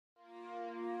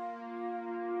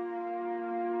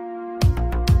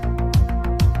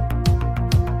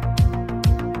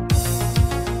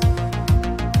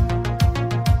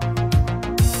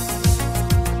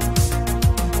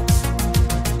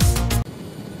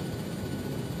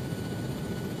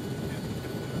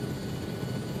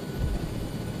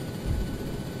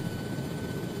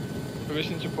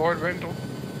mission support, Vandal?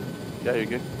 Yeah, you're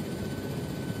good.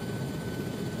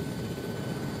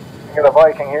 I got a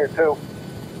Viking here too.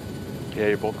 Yeah,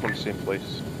 you're both going to the same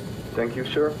place. Thank you,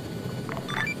 sir.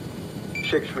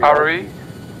 6-3. Hurry.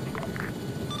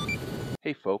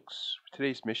 Hey folks, for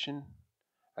today's mission,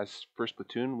 as 1st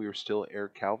Platoon, we were still Air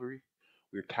Calvary.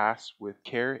 We were tasked with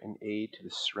care and aid to the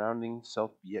surrounding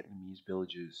South Vietnamese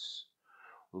villages.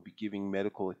 We'll be giving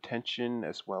medical attention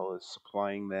as well as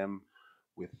supplying them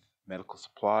with medical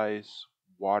supplies,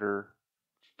 water,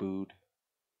 food,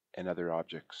 and other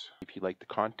objects. If you like the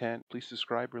content, please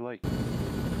subscribe or like.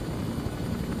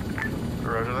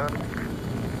 Roger that.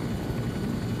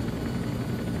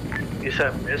 You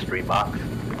said mystery box.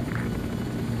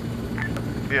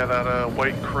 Yeah, that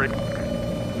white crate.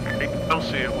 I don't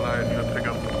see it when I pick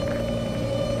up.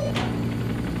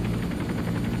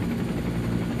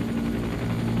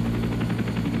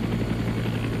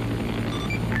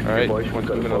 Alright, boys, one's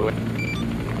got moving a away.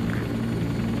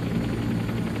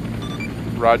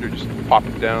 Roger, just pop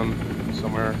it down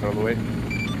somewhere out of the way.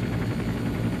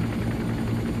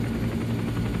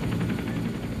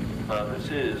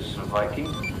 This is Viking.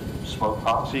 Smoke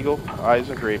pop. Seagull, eyes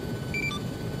and grape.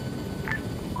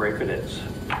 Grape it is.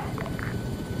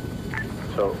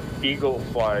 So, Eagle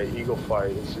Fly,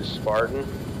 this is Spartan.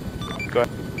 Go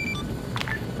ahead.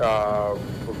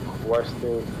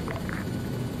 Requesting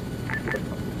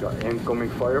incoming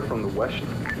fire from the west.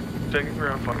 Taking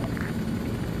ground fire.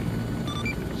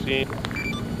 See?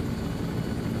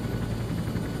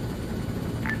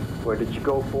 Where did you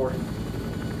go for?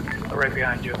 Right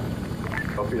behind you.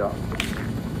 Copy that.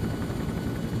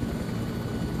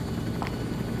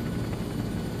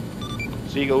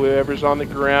 Seagull, whoever's on the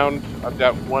ground, I've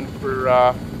got one for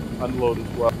unload as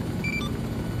well.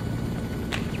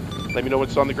 Let me know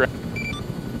what's on the ground.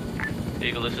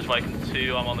 Eagle, this is Viking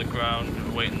 2, I'm on the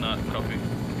ground, waiting that copy.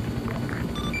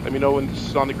 Let me know when this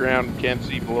is on the ground, can't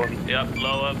see below me. Yep,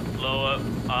 lower,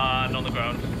 and on the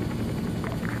ground.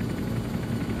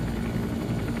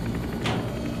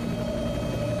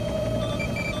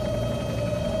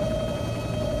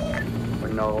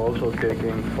 We're now also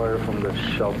taking fire from the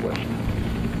southwest.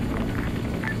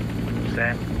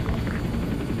 Sam.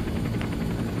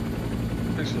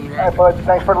 This is Alright, right. bud.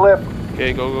 Thanks for the lip.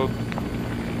 Okay, go.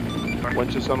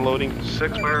 Once it's unloading.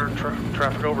 6-wire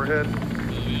traffic overhead.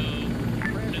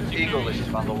 Eagle, this is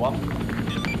Vandal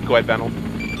 1. Go ahead, Vandal.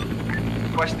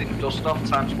 Requesting dust off,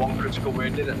 times 1 critical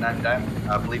wounded and then down.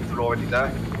 I believe they're already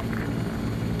there.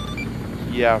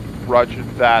 Yeah, roger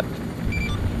that.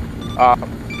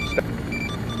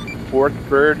 4th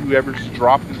bird, whoever's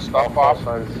dropping stuff off.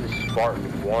 This is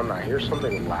Spartan 1. I hear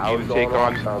something loud Take going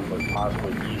on. on. Sounds like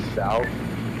possibly east-south.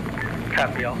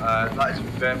 Copy all. That is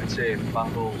affirmative.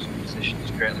 Vandal's position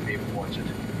is currently being monitored.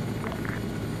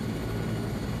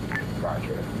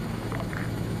 Roger.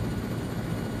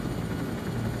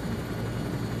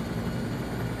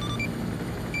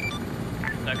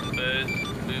 Second bird,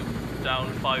 move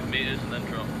down 5 meters and then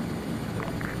drop.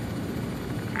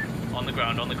 On the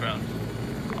ground.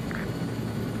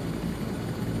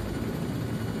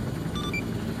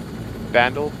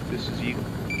 Vandal, this is Eagle.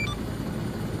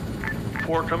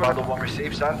 4 coming. Vandal 1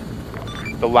 received, Sam.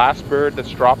 The last bird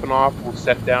that's dropping off will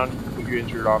set down, put your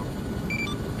injured on.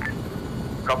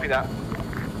 Copy that.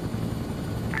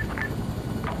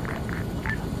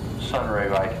 Sunray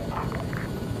right.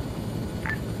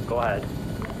 Go ahead.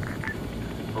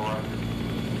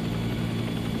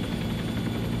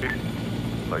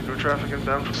 Like no traffic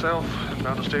inbound from south,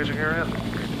 inbound to staging area.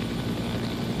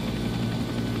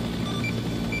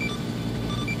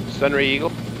 Sunray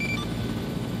Eagle,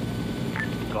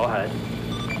 Go ahead.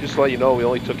 just to let you know, we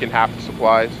only took in half the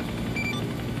supplies.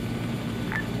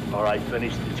 Alright,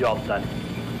 finish the job then.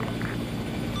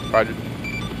 Roger.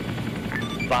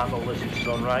 Vandal, this is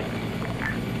Sunray.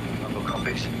 Vandal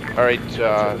copies. Alright, To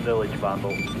the village,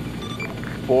 Vandal.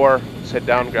 4, sit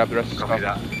down, grab the rest of the Copy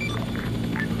stuff.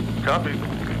 that. Copy.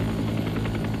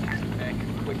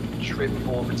 Quick trip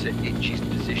over to Itch's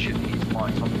position. He's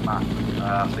marked on the map.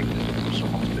 I think there's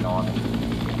someone's been on.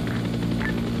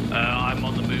 I'm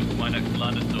on the move, my next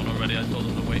land is done already, I told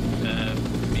them to wait,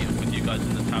 meet up with you guys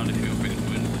in the town if you were bringing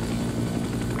wounded.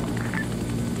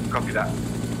 Copy that.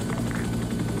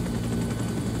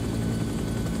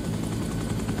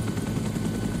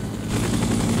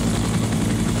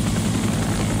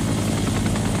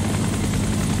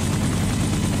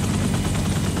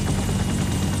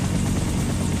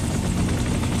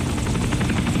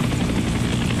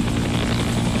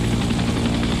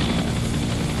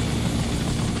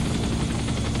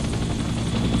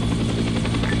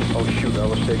 Oh shoot, I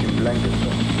was taking blankets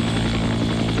off.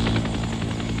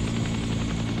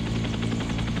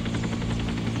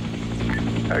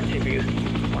 RTB,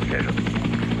 1 casualty.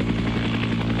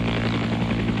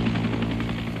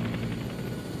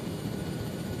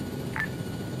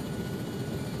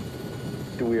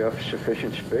 Do we have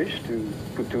sufficient space to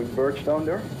put 2 birds down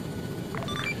there?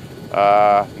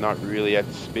 Not really.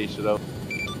 I'd space it out.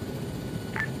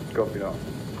 Copy that.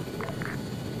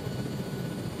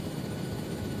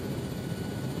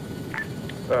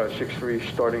 Uh, 6-3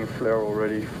 starting flare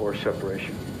already for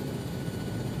separation.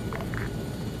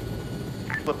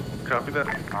 Copy that.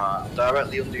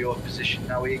 Directly under your position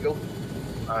now, Eagle.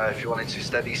 If you wanted to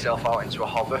steady yourself out into a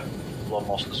hover, blow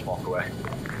most of the smoke away.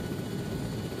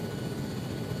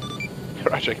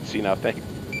 Roger, I can see now. Thank you.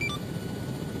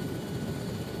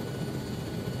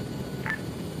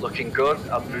 Looking good.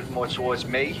 I'll move more towards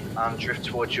me and drift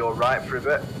towards your right for a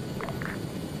bit.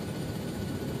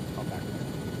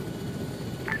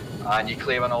 And you're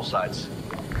clear on all sides.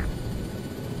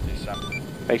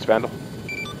 Thanks, Vandal.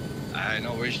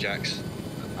 No worries, Jax.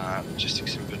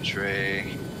 Logistics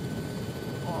infantry.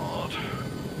 Odd.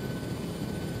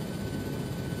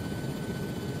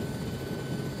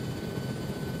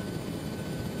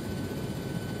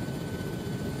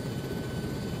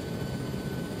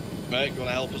 Mate, you want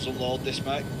to help us unload this,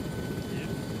 mate? Yeah.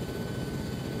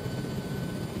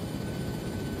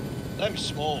 Them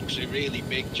smokes are really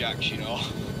big, Jax, you know.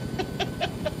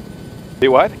 Hey,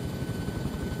 what?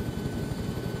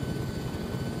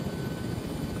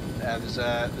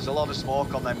 There's a lot of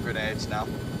smoke on them grenades now.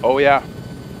 Oh, yeah.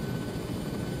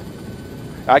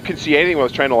 I couldn't see anything when I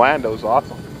was trying to land. That was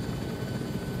awesome.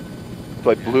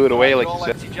 So I blew it away, like you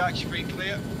said. Empty, Jax, you're free and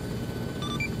clear.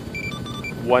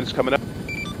 One's coming up.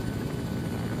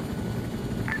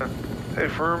 Hey,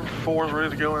 firm 4's ready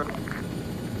to go in.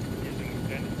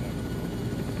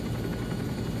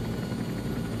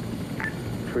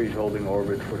 Three's holding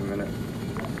orbit for the minute.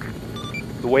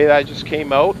 The way that I just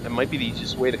came out, it might be the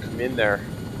easiest way to come in there.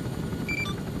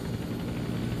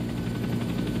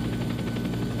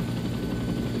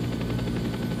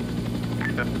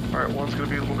 Yeah. Alright, one's gonna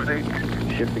be a little bit late.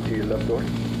 Shifting to your left door.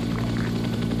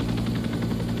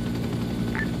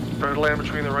 Trying to land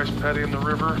between the rice paddy and the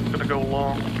river. Gonna go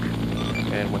long.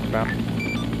 And what's bound?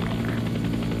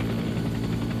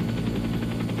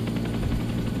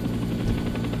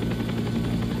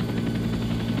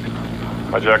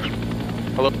 Hi, Jax.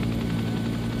 Hello.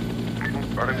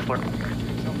 Starting to flare.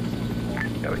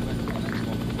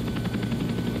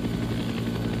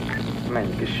 Man,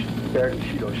 you can barely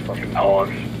see those fucking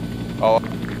dogs. Oh,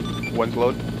 one's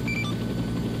loaded.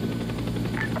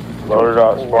 Loaded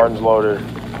up, Spartan's loaded.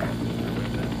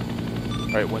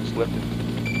 Alright, one's lifted.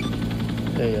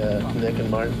 Hey, Nick and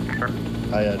Martin.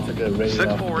 I took a raid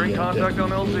off 6-4 in contact on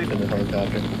LZ. in the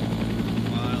helicopter.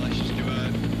 Let's just do a...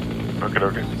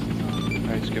 Okay.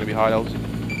 Alright, it's gonna be hot, LZ.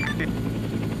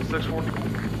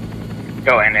 6-4.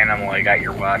 Go in, Animal, I got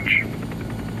your watch.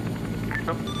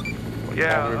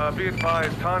 Yeah, be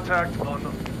advised, contact on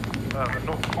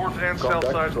north and south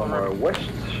sides of the river. West.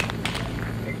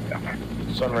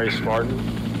 Sunray Spartan.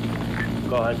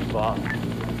 Go ahead, Bob.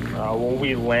 When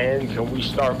we land, can we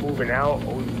start moving out,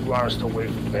 or you want us to wait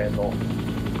for Vandal?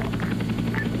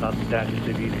 Not that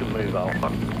if you can move out.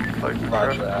 Like,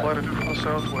 Platoon from the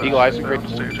southwest. Eagle Eyes and Great.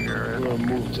 Staging area. We're gonna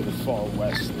move to the far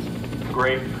west.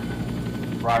 Great.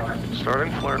 Roger.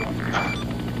 Starting flare.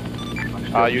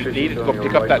 You need to go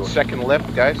pick up that second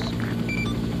lift, guys.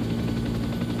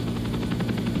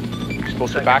 You're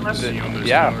supposed to back to the...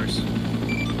 Yeah.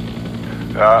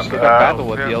 Just look at Vandal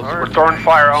with the LZ. Return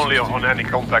fire only on any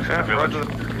contacts in the village.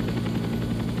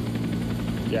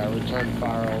 Yeah, return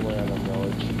fire only on the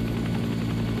village.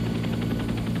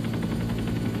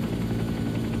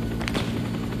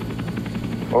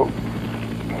 Oh.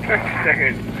 6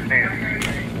 seconds.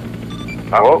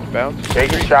 Oh, Bounce.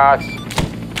 taking shots.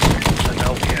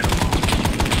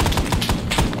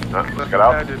 Let's get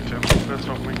out. I did too. That's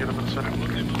what we get up in a second.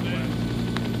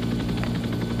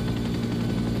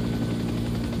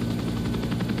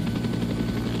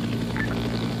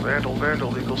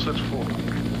 Vandal, Eagle 6-4.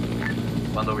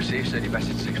 Vandal received, steady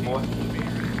message 6-4.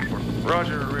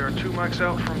 Roger, we are 2 mics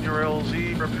out from your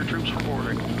LZ. Prep your troops for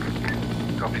boarding.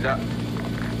 Copy that.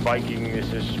 Viking,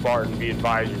 this is Spartan. Be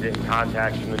advised, you're getting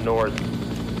contacts from the north.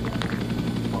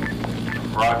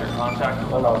 Roger, contact.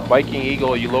 Viking,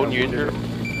 Eagle, are you loading your injured?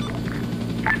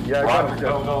 Yeah, Roger,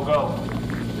 go.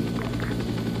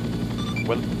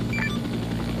 What?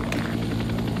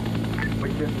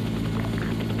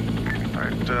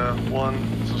 Alright,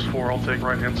 1, this is 4, I'll take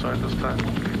right hand side this time.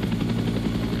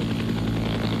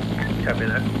 Copy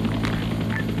that.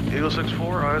 Eagle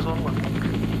 6-4, eyes on left.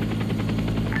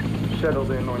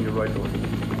 settled in on your right door.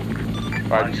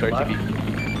 Alright, start TV.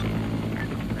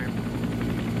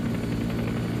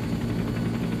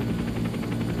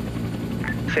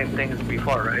 Same thing as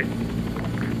before, right?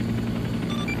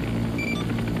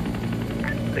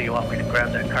 So you want me to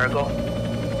grab that cargo?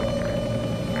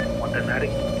 Want the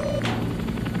netting?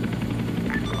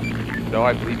 No,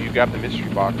 I believe you grabbed the mystery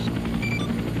box.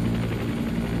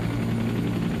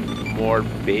 More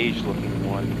beige looking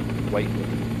one, white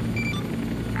looking.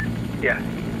 Yeah.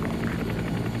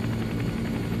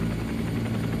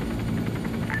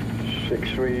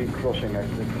 6-3 crossing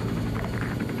active.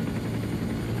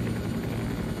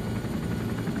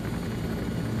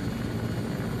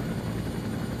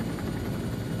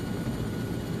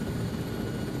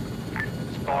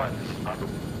 Spartan.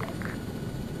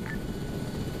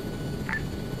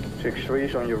 6-3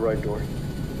 is on your right door.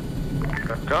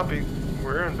 Copy.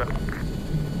 We're in.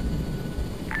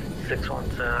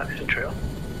 6-1's in trail.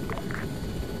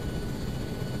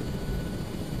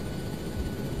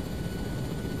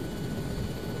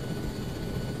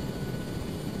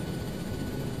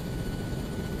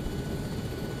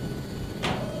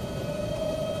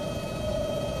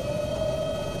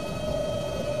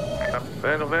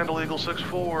 Vandal, Eagle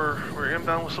 6-4. We're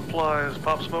inbound with supplies.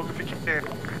 Pop smoke if you can.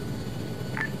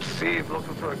 Steve,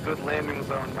 looking for a good landing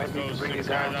zone. Might need to bring you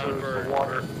down to the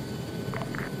water.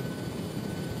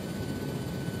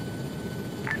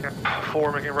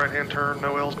 4, making right hand turn,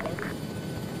 no L's.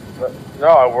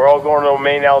 No, we're all going to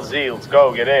main LZ. Let's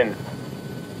go, get in.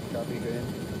 Copy, get in.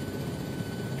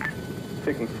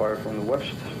 Taking fire from the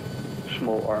west.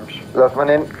 Small arms. Left one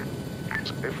in.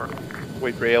 Safer.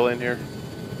 Wait for Ale in here.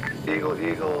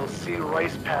 Eagle, see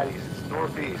rice paddies,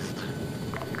 northeast.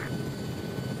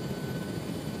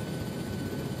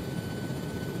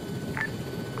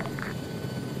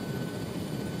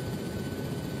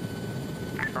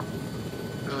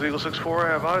 This is Eagle 6-4. I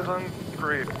have eyes on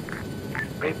grade.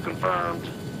 Rape confirmed.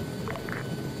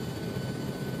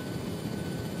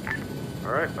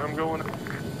 Alright, I'm going.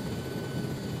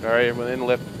 Alright, everyone in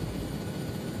left.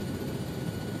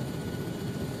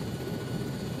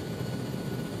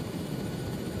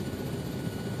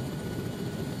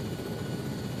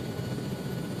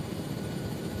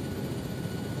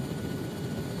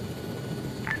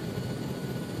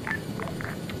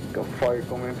 Got fire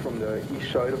coming from the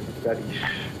east side of the baddies.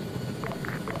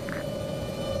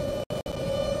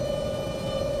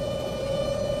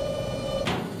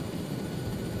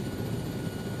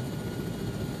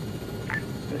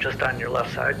 Just on your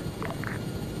left side.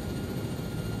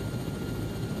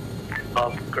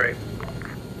 Oh, great.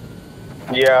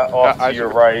 Yeah, off to your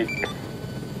right.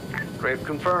 Rape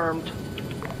confirmed.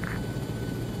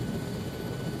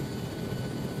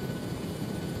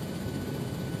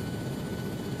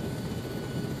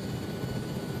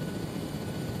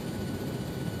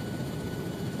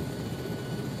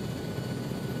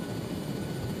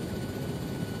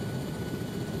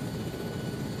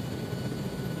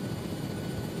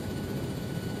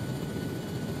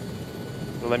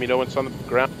 Let me know when it's on the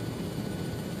ground.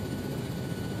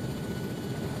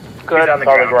 Good, on the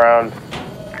ground.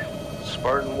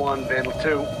 Spartan 1, Vandal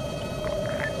 2.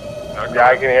 Yeah,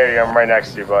 I can hear you. I'm right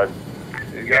next to you, bud.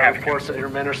 You got reports that your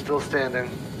men are still standing.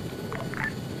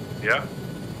 Yeah.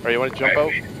 Alright, you want to jump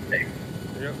out?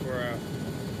 Yep, we're out.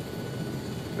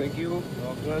 Thank you.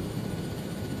 All good.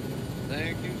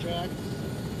 Thank you, Jax.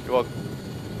 You're welcome.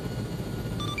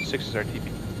 6 is our TP.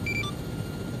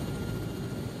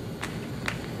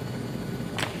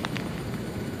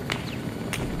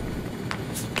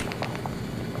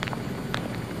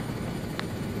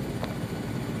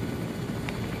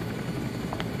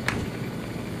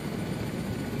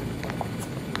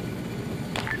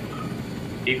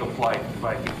 Eagle flight,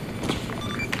 Viking.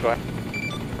 Go ahead.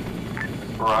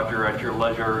 Roger, at your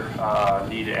leisure,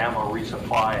 need ammo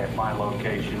resupply at my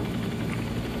location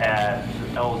at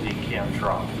LZ Chem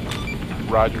Truck.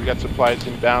 Roger, we got supplies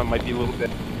inbound, might be a little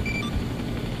bit.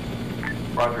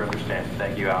 Roger, understand.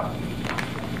 Thank you, out.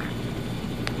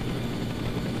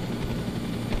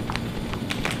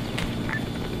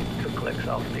 2 clicks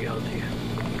off the LT.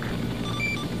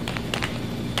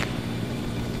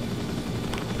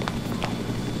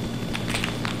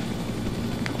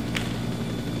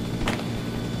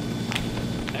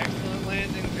 Excellent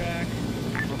landing, Jack.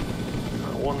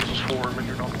 1 is 4, and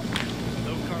you're not.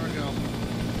 No cargo.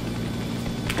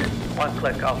 1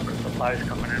 click off for supplies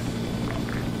coming in.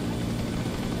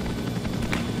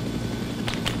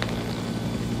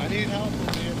 I need help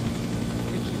over here.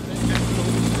 Could you send Jack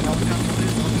over to help out,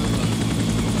 please? On the left.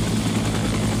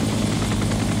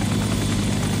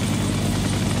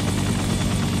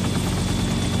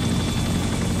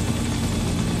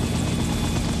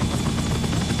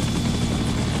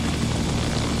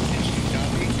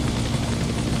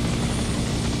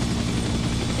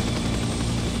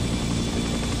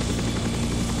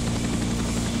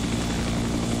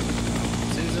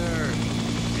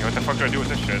 the fuck do I do with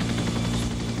this shit?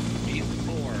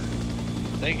 8-4.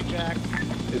 Thank you, Jack.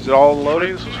 Is it all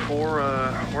loaded? This is 4.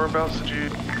 Whereabouts did you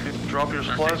drop your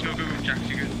supplies? Go, Jack,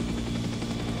 you good?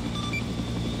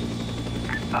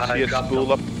 See a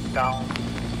spool up. Down.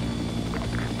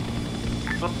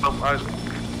 Eyes.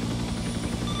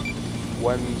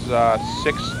 One's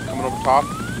 6 coming over top.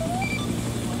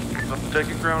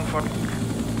 Taking ground, fuck.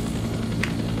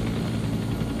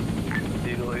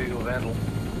 Eagle, Vandal.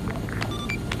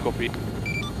 Copy.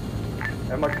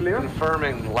 Am I clear?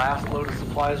 Confirming, last load of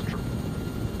supplies.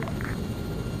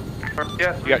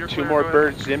 Yeah, You got 2 more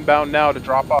birds inbound now to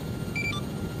drop off.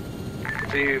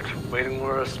 Received. Waiting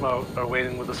with the smoke. Or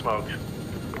waiting with the smoke.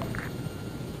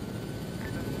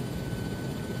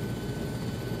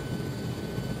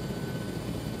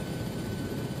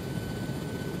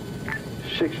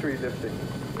 lifting.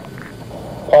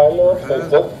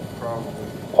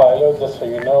 Pilot, just so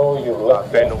you know, you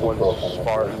left Vandal one's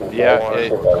Spartan. Yeah, it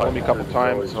told me a couple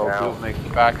times, so I'll do it when I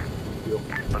get back.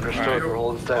 Understood, we're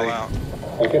holding steady.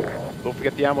 Thank you. Don't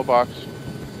forget the ammo box.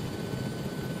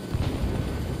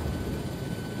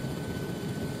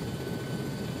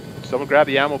 Someone grab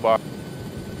the ammo box.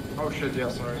 Oh shit, yeah,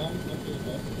 sorry.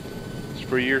 It's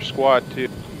for your squad too.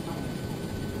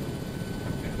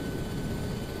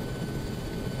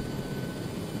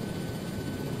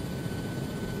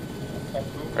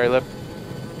 Alright, left.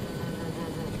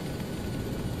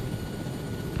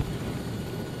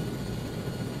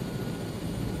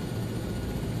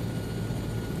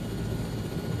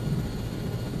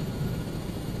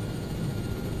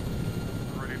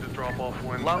 Ready to drop off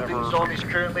whenever. Landing zone is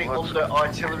currently under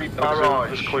artillery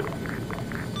barrage.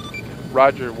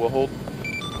 Roger, we'll hold.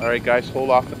 Alright guys, hold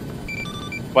off.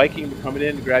 Viking, we're coming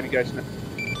in to grab you guys now.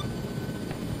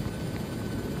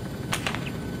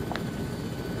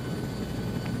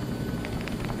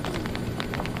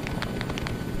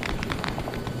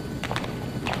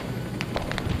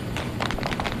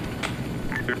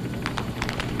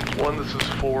 One, this is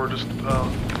 4. Just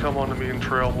come on to me and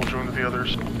trail. We'll join the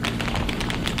others.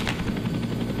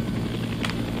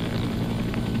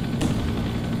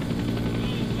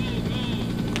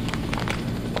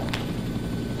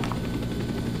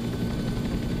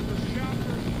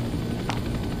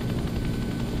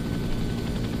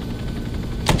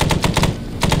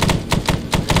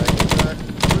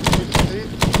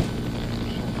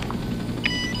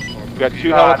 We got 2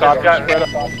 helicopters spread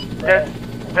up.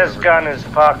 This gun is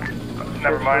fucked.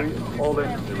 Never mind. Hold in.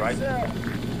 You're right.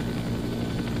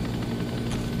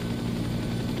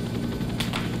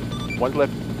 One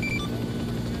left.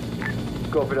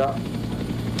 Copy that.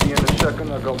 Be in a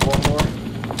second, I got one more.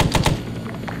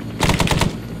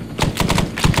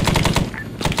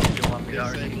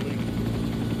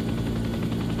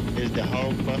 Is the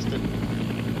hull busted?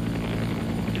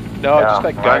 No, Yeah, just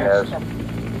like mine guns. is.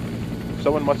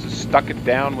 Someone must have stuck it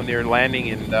down when they were landing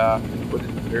and put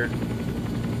it there.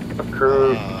 The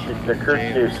crew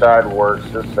chief side works,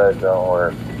 this side don't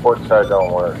work. Port side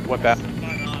don't work. Went back.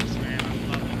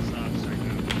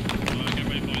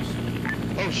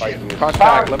 Oh shit.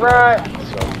 Contact. Let me.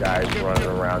 Some guys running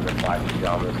around in black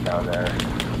pajamas down there.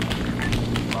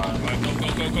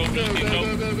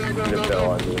 The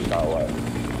bill, I mean, not what.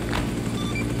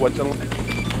 What's in?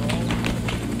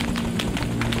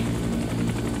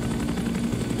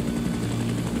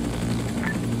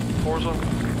 Horizontal.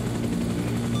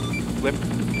 Flip.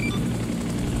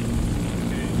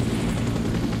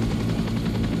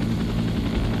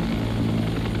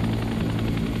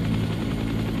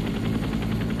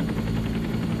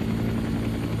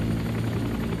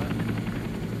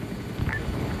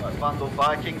 Vandal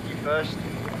Viking, you first.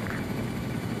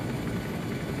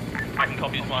 I can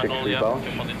copy his Vandal, yeah.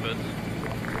 Jump on this first.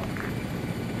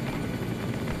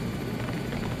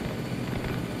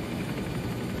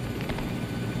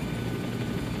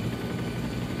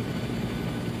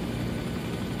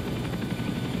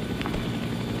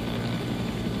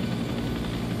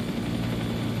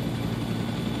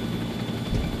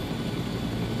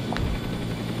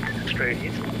 Straight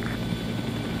east.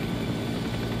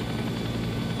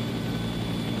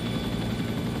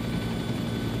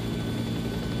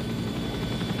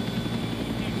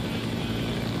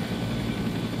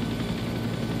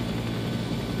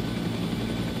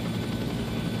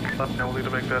 Now we'll need to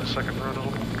make that second run.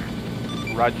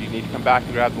 Roger, you need to come back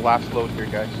and grab the last load here,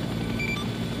 guys.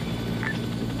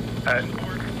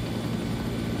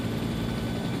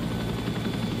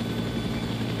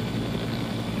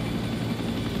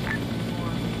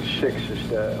 Six is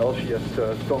the LCS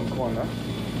Tonk 1, huh?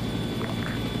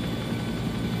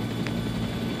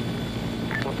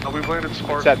 We've landed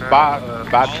Spartan. It's that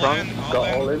bad trunk. Got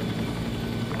all in.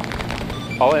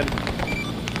 All in.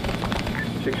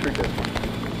 6-3 good.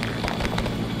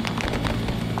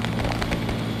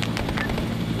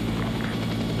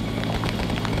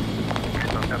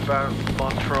 About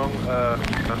Montrong,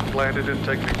 landed and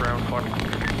taking ground fire.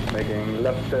 Making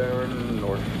left turn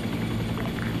north.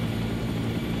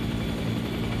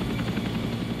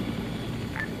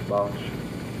 Bounce.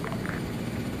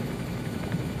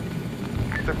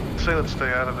 Say let's stay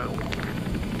out of it.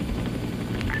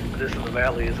 This is the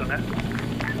valley, isn't it?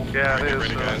 Yeah, it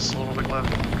is. A little bit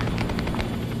left.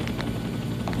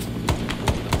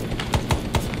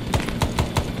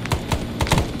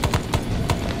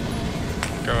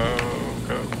 Go.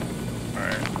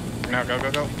 Alright. Now go.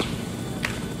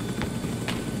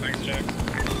 Thanks, Jack.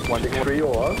 1-3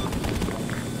 all out.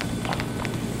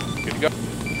 Good to go.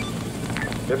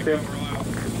 Lift him.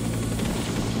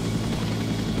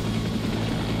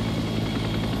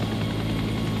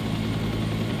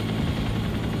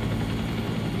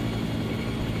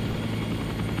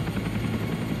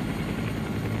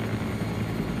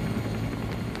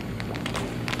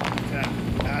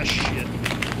 Shit.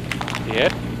 Yeah.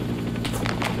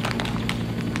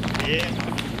 Yeah,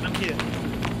 I'm here.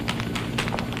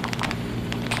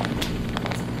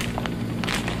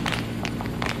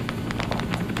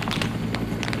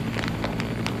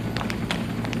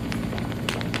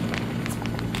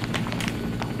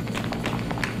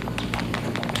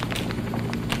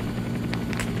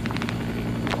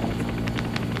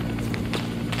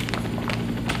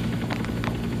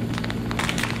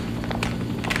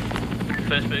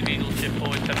 First big Eagle ship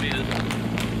forward 10 meters.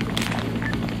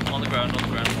 On the ground.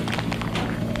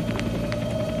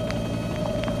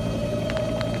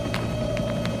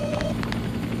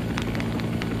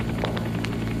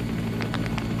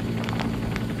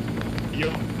 You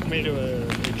want me to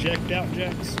eject out,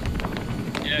 Jax?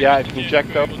 Yeah, if you can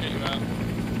eject out.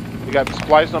 We got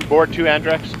supplies on board too,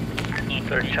 Andrex.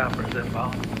 Third chopper's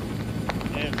inbound.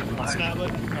 And it's not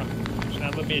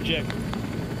letting me eject.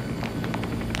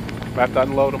 We have to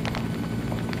unload them.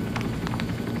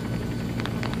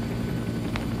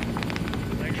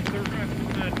 Thanks for the run.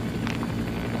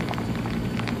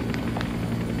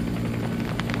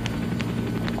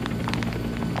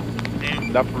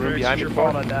 Enough room behind me for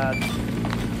it.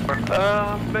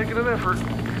 Making an effort.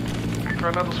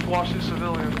 Trying not to squash these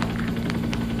civilians.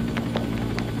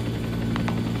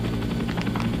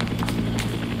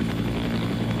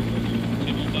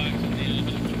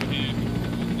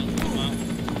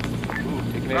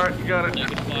 Alright, you got it.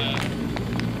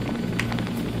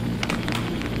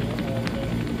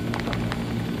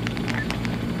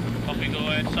 Copy, go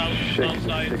ahead, south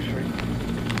side.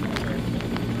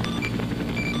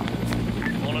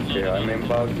 Yeah, I'm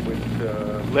inbound with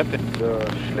the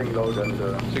sling load and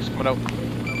the... 6 coming out.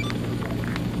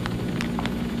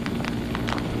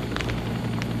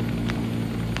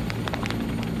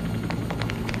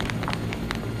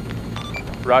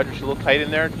 Roger, it's a little tight in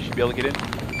there. You should be able to get in.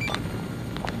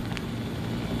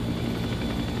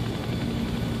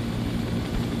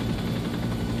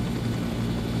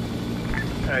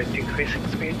 Alright, decreasing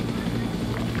speed.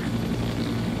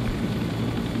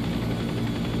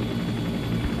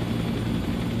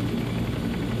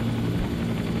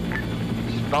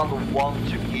 Vandal 1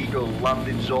 to Eagle,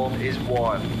 landing zone is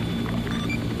warm.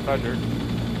 Roger.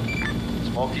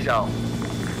 Smoky's out.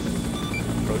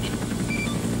 Approach.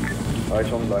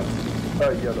 Eyes on line.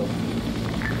 Yellow.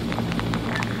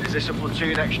 Is this a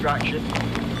platoon extraction?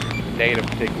 Negative,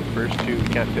 taking the first two, we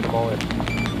can't fit them all in.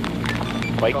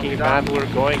 Viking and Vandal are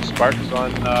going, Spartan's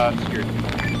on steered.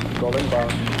 Call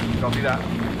inbound. Copy that.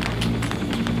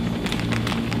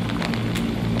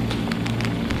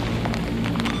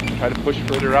 Try to push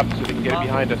further up so they can get it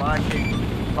behind us. Viking,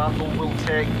 Vandal will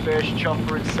take first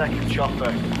chopper and second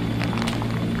chopper.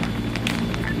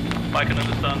 I can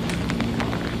understand.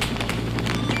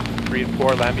 3 and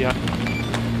 4, land behind.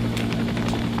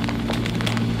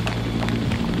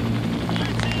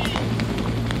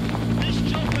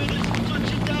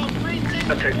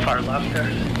 I'll take far left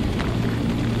there.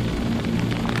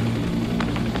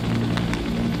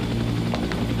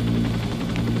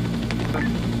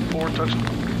 Forward touch.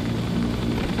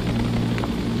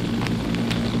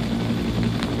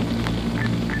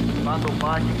 Vandal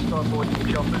Viking, start boarding the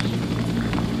choppers.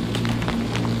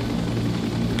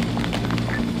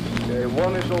 Okay,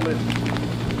 1 is all in.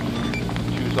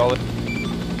 2 solid.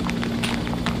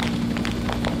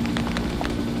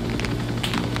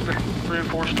 3 and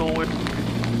 4 still with.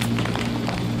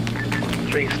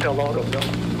 3 still auto, though.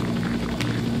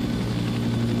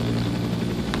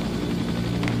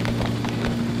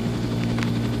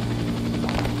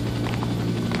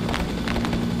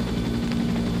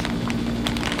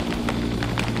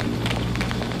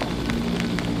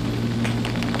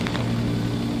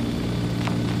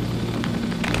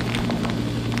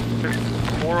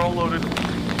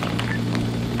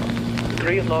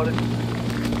 3 is loaded.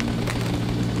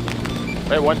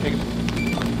 Hey, one, take it.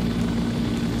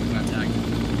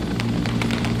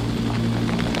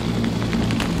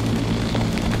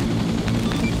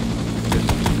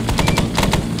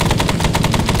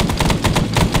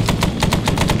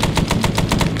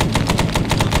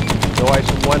 No ice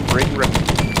in 1, break and rip.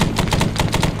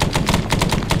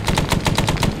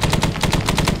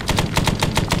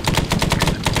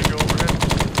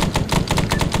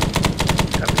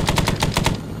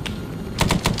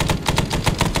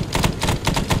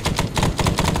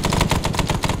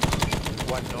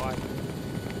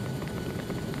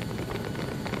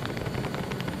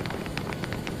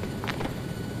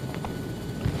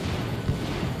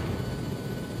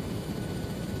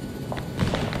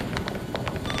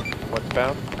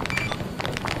 Bound.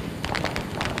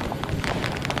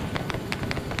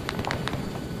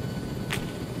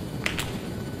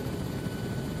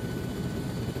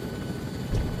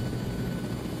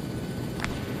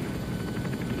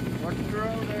 Watch the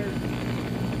road there.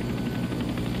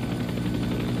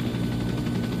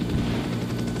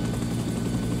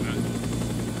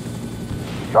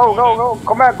 Go, go, go.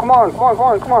 Come back. Come on, come on, come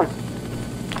on, come on.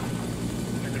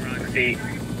 I'm in the wrong seat.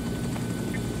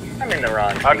 I'm in the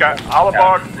wrong seat. Okay, all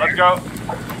aboard. Let's go.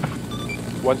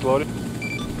 One's loaded.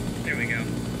 There we go.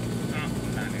 Oh,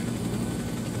 not here.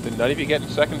 Did none of you get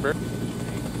second, Bert?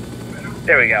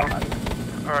 There we go.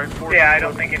 Alright, 4. Yeah, I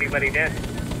don't think anybody did.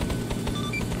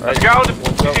 Let's go.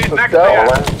 Let's Next go.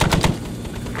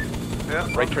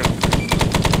 Yeah. Right turn.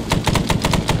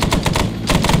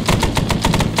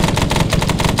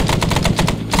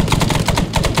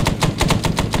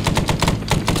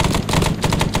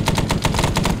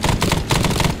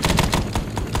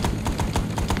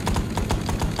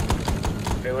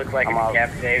 They look like a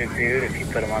decapitated dude if you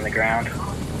put him on the ground.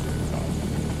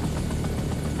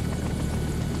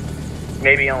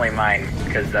 Maybe only mine,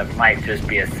 because that might just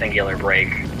be a singular break.